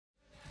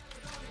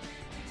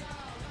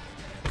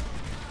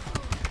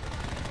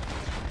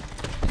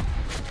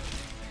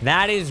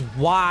That is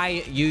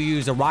why you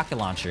use a rocket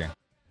launcher.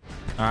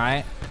 All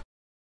right.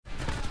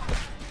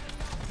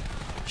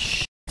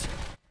 Shit.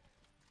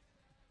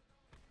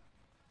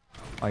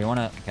 Oh, you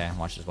wanna? Okay,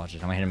 watch this. Watch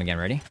this. I'm gonna hit him again.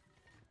 Ready?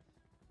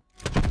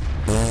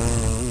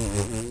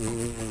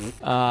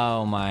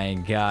 Oh my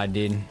god,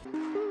 dude.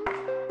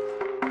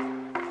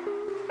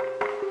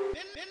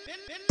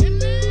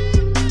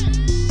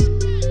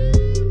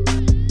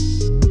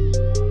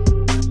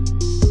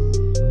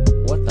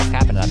 What the f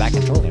happened to that back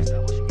controller?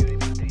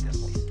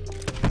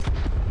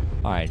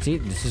 Alright, see,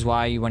 this is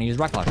why you want to use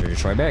rocket launcher to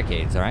destroy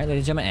barricades. Alright,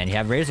 ladies and gentlemen, and you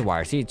have razor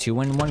wire. See,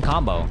 2-in-1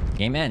 combo.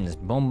 Game ends.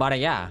 Boom, bada,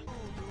 yeah.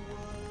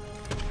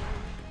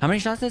 How many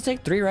shots did it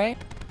take? 3, right?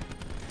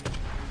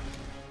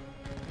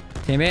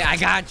 Teammate, I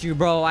got you,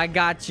 bro. I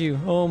got you.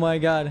 Oh my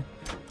god.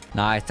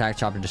 Nice, attack,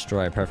 chopper,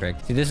 destroy.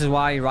 Perfect. See, this is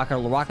why you rock a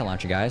rocket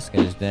launcher, guys.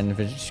 Because then if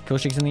it kill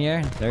streaks in the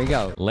air, there you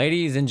go.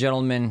 Ladies and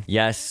gentlemen,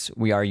 yes,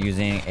 we are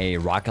using a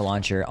rocket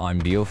launcher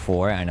on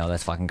BO4. I know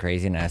that's fucking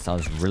crazy, and that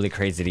sounds really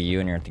crazy to you.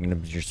 And you're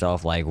thinking to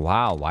yourself, like,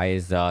 wow, why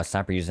is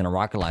Sniper using a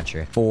rocket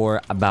launcher?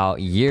 For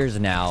about years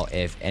now,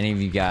 if any of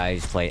you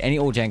guys played any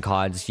old gen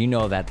CODs, you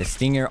know that the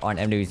Stinger on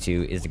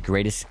MW2 is the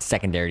greatest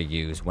secondary to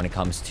use when it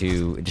comes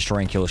to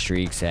destroying kill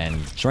streaks.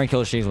 And destroying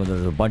kill streaks when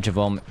there's a bunch of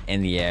them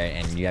in the air,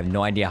 and you have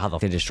no idea how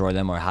to destroy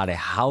them or how to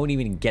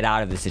even get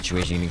out of the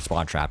situation getting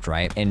spawn trapped,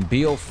 right? In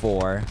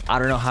BO4, I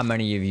don't know how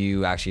many of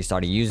you actually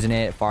started using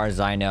it. As far as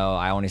I know,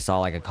 I only saw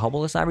like a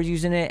couple of snipers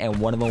using it, and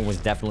one of them was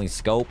definitely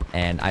Scope,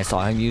 and I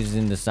saw him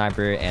using the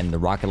sniper and the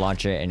rocket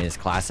launcher in his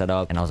class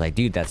setup, and I was like,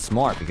 dude, that's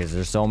smart, because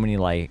there's so many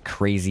like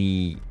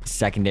crazy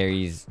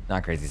secondaries,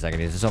 not crazy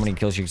secondaries, there's so many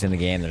kill streaks in the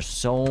game, there's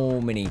so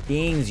many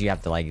things you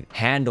have to like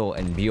handle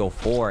in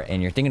BO4,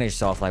 and you're thinking to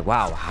yourself like,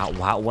 wow,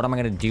 what am I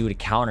gonna do to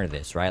counter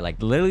this, right? Like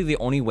literally the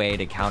only way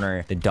to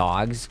counter the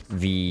dogs,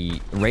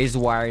 the razor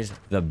wires,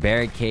 the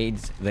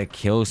barricades, the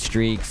kill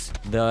streaks,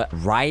 the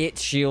riot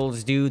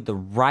shields, dude, the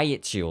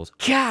riot shields.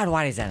 God,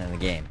 why is that in the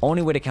game?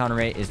 Only way to counter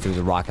it is through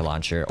the rocket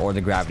launcher or the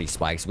gravity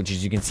spikes, which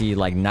is, you can see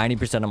like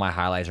 90% of my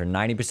highlights or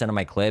 90% of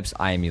my clips,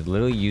 I am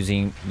literally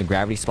using the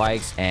gravity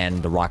spikes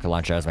and the rocket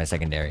launcher as my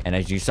secondary. And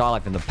as you saw,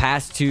 like in the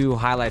past 2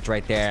 highlights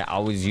right there, I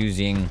was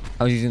using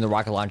the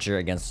rocket launcher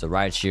against the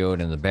riot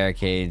shield and the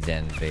barricades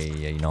and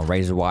the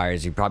razor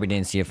wires. You probably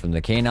didn't see it from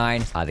the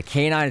K9. The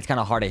K9 is kind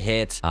of hard to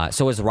hit.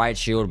 So is the riot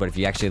shield, but if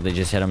you actually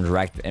just hit them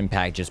direct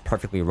impact, just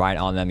perfectly right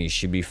on them, you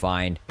should be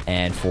fine.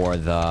 And for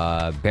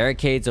the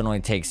barricades, it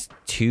only takes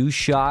 2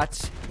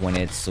 shots when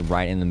it's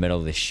right in the middle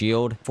of the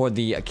shield. For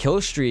the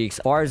kill streaks,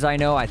 as far as I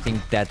know, I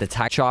think that the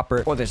tac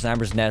chopper or the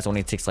sniper's nest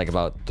only takes like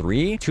about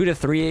 2 to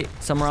 3,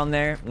 somewhere on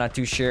there. Not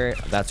too sure.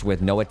 That's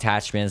with no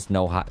attachments, I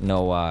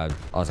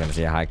was gonna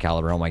say high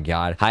caliber. Oh my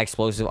god, high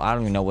explosive. I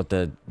don't even know what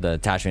the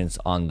attachments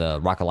on the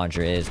rocket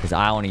launcher is, because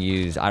I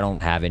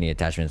don't have any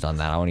attachments on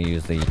that. I only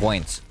use the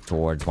points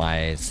towards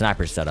my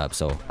sniper setup.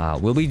 So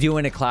we'll be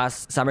doing a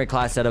sniper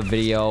class setup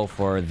video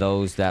for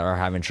those that are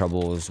having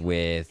troubles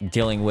with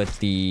dealing with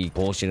the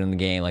bullshit in the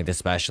game, like the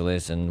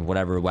specialist and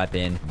whatever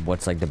weapon,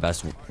 what's like the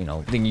best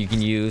thing you can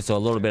use. So a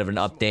little bit of an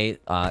update,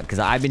 because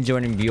I've been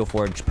joining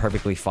BO4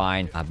 perfectly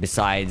fine,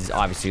 besides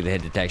obviously the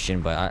hit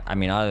detection. But I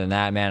mean, other than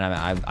that, man,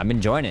 I've been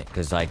enjoying it,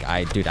 because like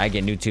I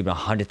get noob tubed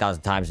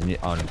 100,000 times on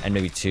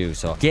MW2.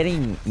 So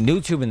getting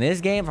noob tube in this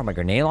game from a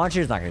grenade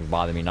launcher is not going to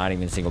bother me, not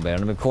even a single bit.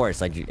 And of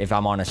course, like if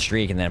I'm on a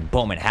streak and then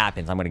boom, it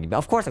happens,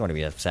 of course I'm gonna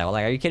be upset.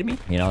 Like, are you kidding me?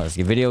 It's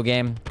a video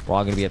game. We're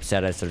all gonna be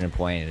upset at a certain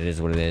point. It is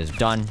what it is.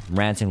 Done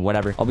ranting,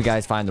 whatever. Hope you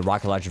guys find the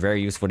rocket launcher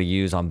very useful to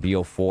use on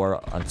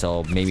BO4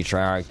 until maybe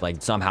Treyarch like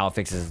somehow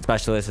fixes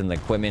specialists and the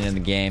equipment in the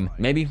game.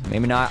 Maybe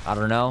not, I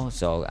don't know.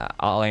 So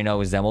all I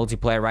know is that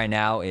multiplayer right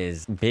now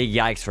is big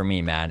yikes for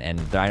me, man. And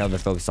I know they're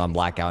focused on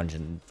Blackout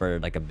and for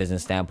like a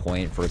business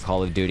standpoint for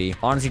Call of Duty.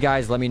 Honestly,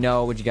 guys, let me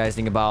know what you guys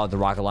think about the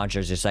rocket launcher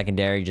as your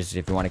secondary. Just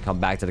if you want to come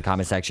back to the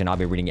comment section, I'll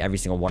be reading every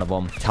single one of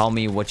them. Tell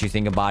me what you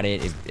think about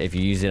it, if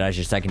you use it as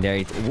your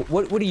secondary.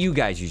 What do you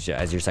guys use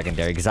as your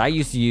secondary? Because I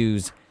used to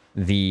use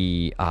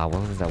the what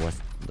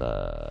was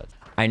that?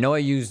 I know I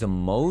used the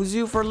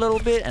Mozu for a little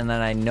bit, and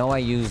then I know I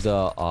used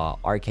the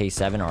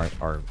RK7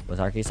 or was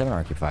it RK7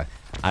 or RK5?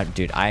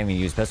 Dude, I haven't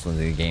used pistol in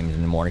the games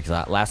anymore,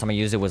 because last time I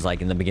used it was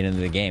like in the beginning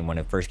of the game when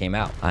it first came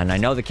out. And I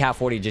know the Cat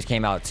 40 just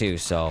came out too,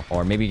 so,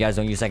 or maybe you guys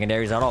don't use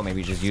secondaries at all. Maybe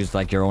you just use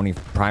like your only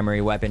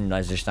primary weapon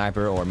as your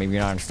sniper, or maybe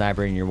you're not a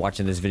sniper and you're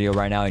watching this video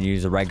right now and you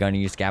use a red gun,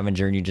 you use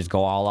scavenger, and you just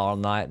go all out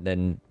on that.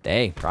 Then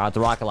hey, try out the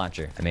rocket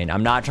launcher. I mean,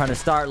 I'm not trying to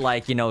start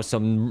like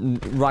some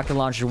rocket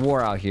launcher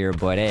war out here,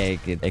 but hey,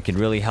 it could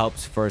really help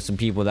for some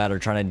people that are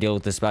trying to deal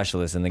with the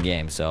specialists in the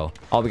game. So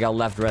all we got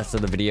left the rest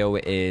of the video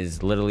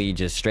is literally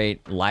just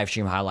straight live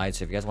stream highlights.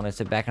 So if you guys want to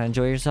sit back and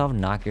enjoy yourself,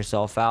 knock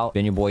yourself out.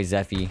 Been your boy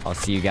Zephy. I'll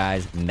see you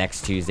guys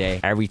next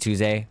Tuesday. Every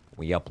Tuesday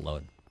we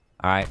upload.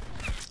 All right,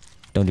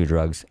 don't do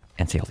drugs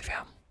and stay healthy,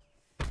 fam.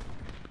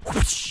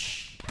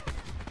 Whoosh.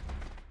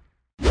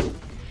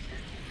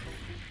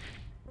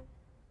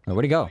 Oh,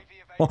 where'd he go?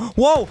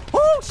 Whoa!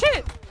 Oh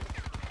shit!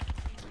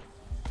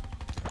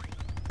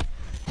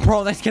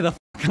 Bro, that scared the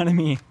fuck out of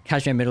me.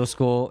 Catch me at middle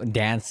school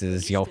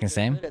dances. Y'all can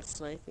say. Good at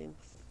sniping.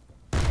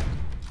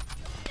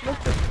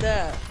 Look at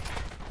that.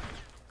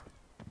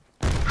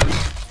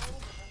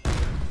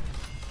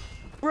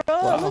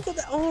 Bruh, Wow. look at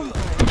that. Oh my.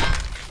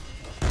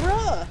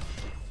 Bruh.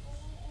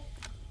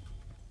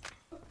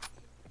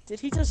 Did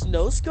he just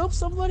no-scope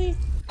somebody?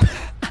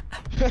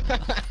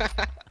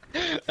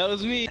 That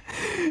was me.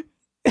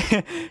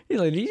 He's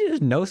like, did you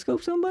just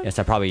no-scope somebody? Yes,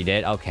 I probably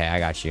did. Okay, I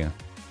got you.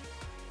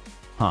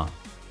 Huh.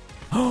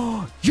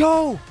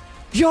 Yo!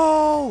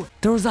 Yo!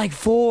 There was like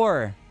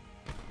 4.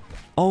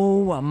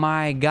 Oh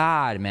my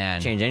god, man.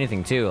 Change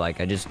anything too.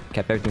 Like, I just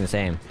kept everything the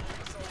same.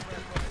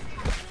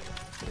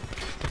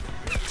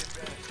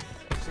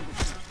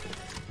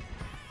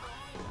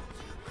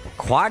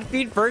 Quad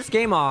feed first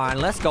game on.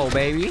 Let's go,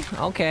 baby.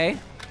 Okay.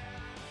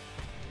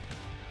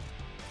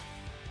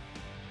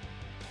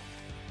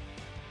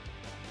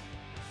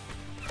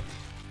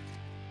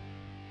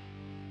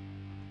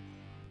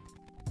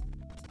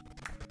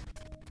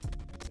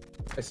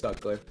 I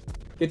suck, Claire.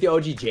 Get the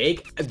OG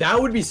Jake. That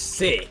would be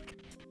sick.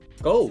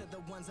 Go.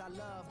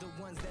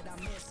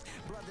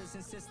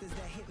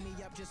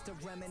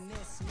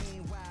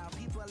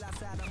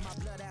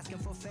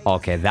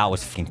 Okay, that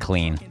was fucking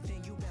clean.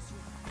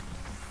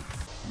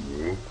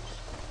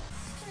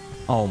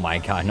 Oh my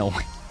god, no.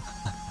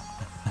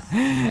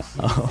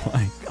 Oh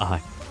my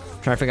god.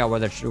 Trying to figure out where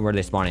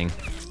they're spawning.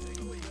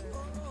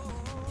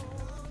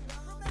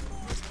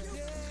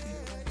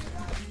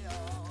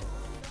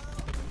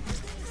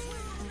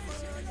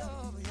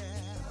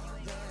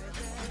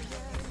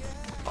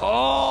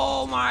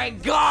 Oh my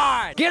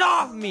god! Get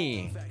off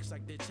me!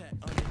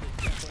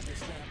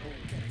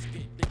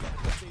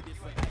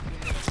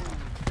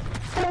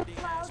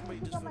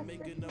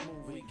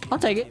 I'll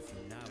take it.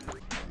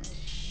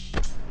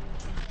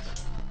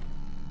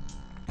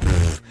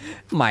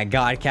 My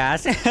god,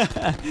 Cass.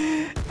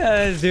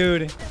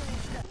 Dude.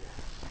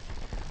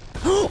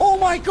 Oh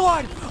my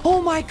god!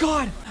 Oh my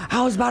god!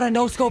 I was about to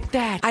no-scope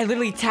that. I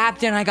literally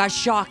tapped in and I got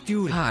shocked,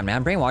 dude. God,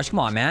 man. Brainwash. Come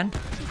on, man.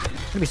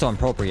 It's gonna be so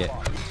inappropriate.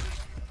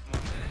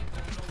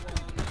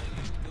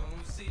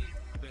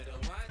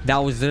 That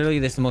was literally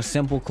the most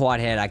simple quad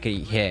head I could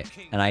hit,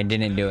 and I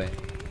didn't do it.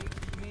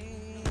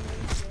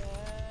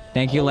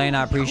 Thank you, Lane.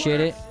 I appreciate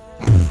it.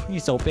 You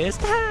so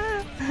pissed.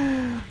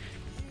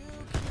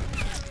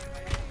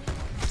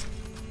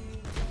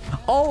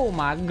 Oh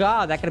my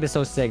god, that could have been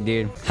so sick,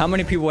 dude. How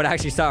many people would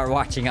actually start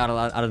watching out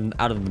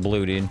of the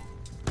blue, dude?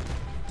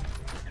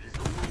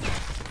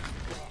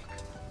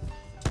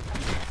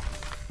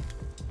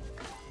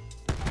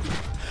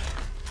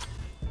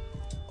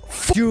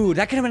 Dude,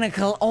 that could have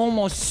been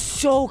almost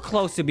so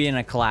close to being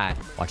a collat.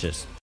 Watch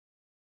this.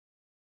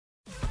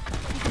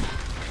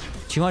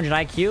 200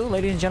 IQ,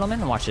 ladies and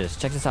gentlemen. Watch this.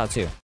 Check this out,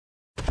 too.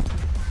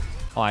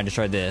 Oh, I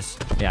destroyed this.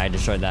 Yeah, I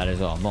destroyed that as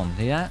well. Boom.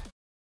 See that?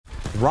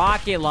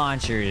 Rocket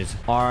launchers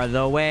are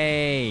the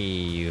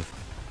wave.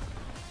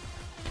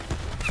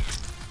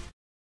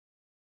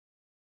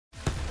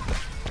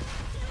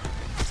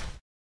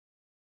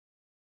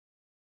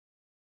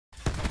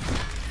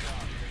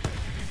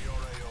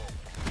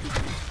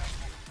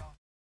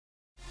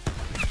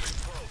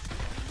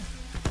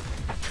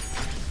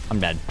 I'm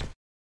dead.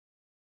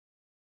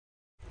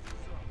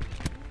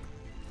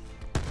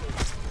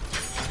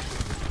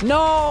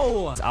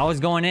 No! I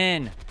was going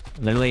in.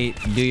 Literally,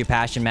 do your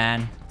passion,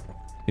 man.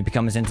 If it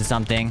becomes into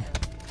something,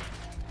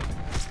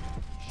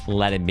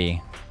 let it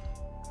be.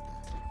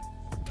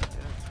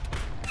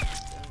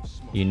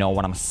 You know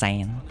what I'm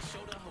saying?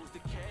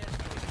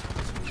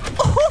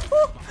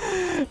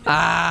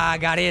 Ah,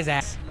 got his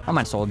ass. I'm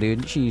on soul,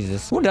 dude.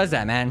 Jesus. Who does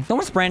that, man?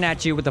 Someone spraying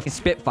at you with a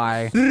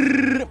Spitfire.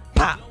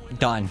 Pop.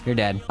 Done. You're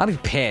dead. I'll be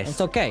pissed.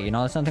 It's okay, you know?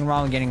 There's nothing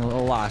wrong with getting a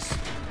little lost.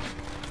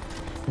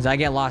 Because I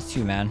get lost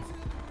too, man.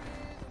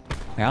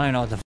 Like, I don't even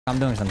know what the f I'm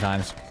doing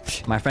sometimes.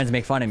 My friends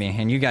make fun of me,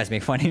 and you guys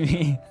make fun of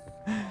me.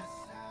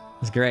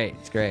 It's great.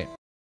 It's great.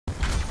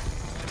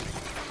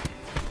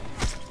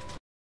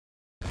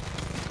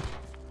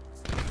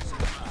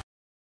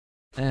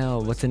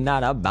 Oh, what's in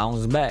that? I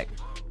bounce back.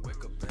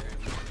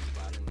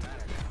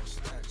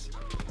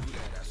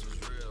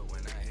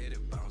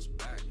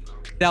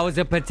 That was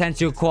a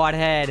potential quad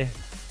head.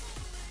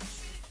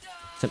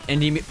 Some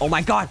indie. Oh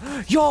my god.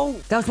 Yo,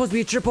 that was supposed to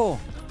be a triple.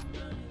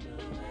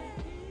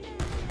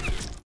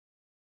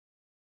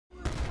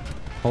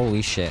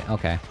 Holy shit.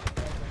 Okay.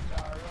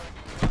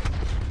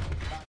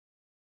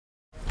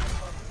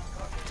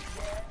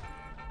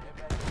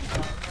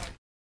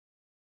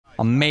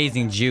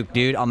 Amazing juke,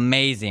 dude.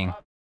 Amazing.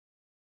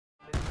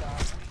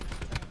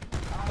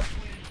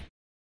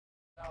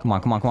 Come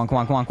on, come on, come on, come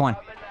on, come on, come on.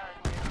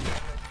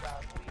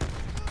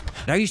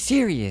 Are you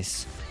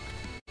serious?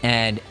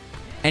 And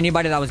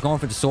anybody that was going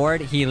for the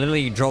sword, he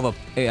literally drove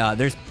a...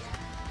 there's...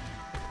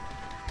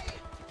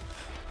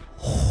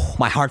 Oh,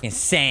 my heart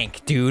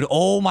sank, dude.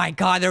 Oh my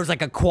god, there was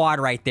like a quad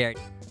right there.